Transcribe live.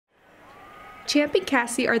Champ and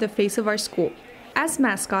Cassie are the face of our school. As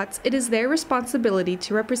mascots, it is their responsibility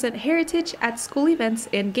to represent heritage at school events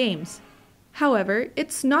and games. However,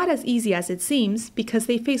 it's not as easy as it seems because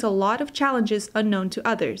they face a lot of challenges unknown to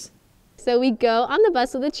others. So we go on the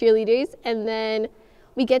bus with the cheerleaders and then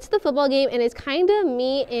we get to the football game, and it's kind of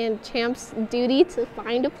me and Champ's duty to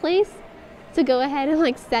find a place to go ahead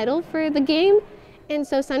and settle for the game. And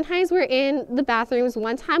so sometimes we're in the bathrooms.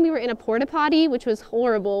 One time we were in a porta potty, which was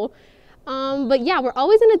horrible. But yeah, we're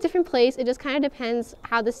always in a different place. It just kind of depends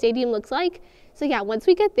how the stadium looks like. So yeah, once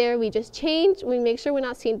we get there, we just change. We make sure we're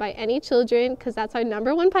not seen by any children because that's our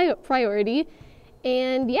 #1 priority.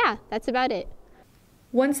 And yeah, that's about it.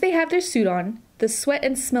 Once they have their suit on, the sweat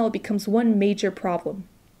and smell becomes one major problem.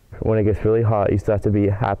 When it gets really hot, you still have to be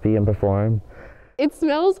happy and perform. It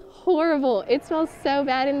smells horrible. It smells so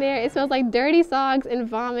bad in there. It smells like dirty socks and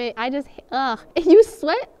vomit. You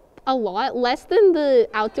sweat a lot, less than the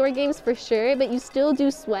outdoor games for sure, but you still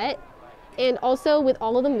do sweat. And also with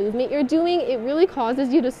all of the movement you're doing, it really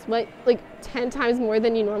causes you to sweat 10 times more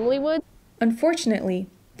than you normally would. Unfortunately,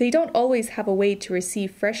 they don't always have a way to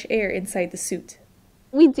receive fresh air inside the suit.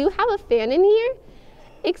 We do have a fan in here,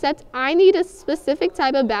 except I need a specific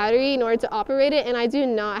type of battery in order to operate it, and I do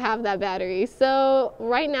not have that battery. So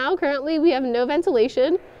right now, currently, we have no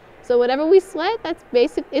ventilation. So whatever we sweat,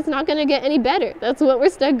 it's not gonna get any better. That's what we're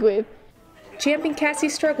stuck with. Champ and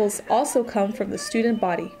Cassie's struggles also come from the student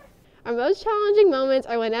body. Our most challenging moments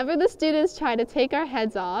are whenever the students try to take our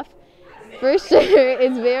heads off. For sure,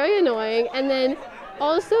 it's very annoying. And then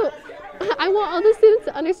also, I want all the students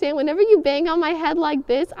to understand whenever you bang on my head like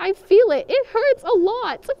this, I feel it. It hurts a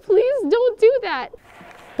lot. So please don't do that.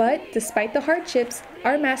 But despite the hardships,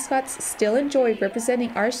 our mascots still enjoy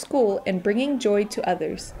representing our school and bringing joy to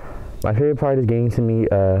others. My favorite part is getting to meet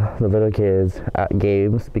the little kids at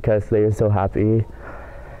games because they're so happy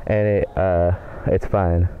and it's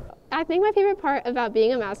fun. I think my favorite part about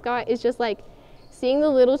being a mascot is just seeing the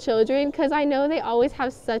little children because I know they always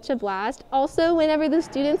have such a blast. Also, whenever the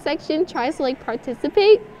student section tries to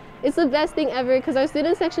participate, it's the best thing ever because our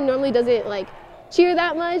student section normally doesn't cheer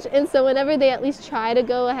that much, and so whenever they at least try to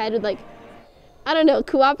go ahead with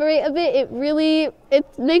cooperate a bit,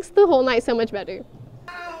 it makes the whole night so much better.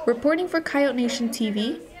 Reporting for Coyote Nation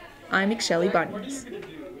TV, I'm Ixchell Ibanez.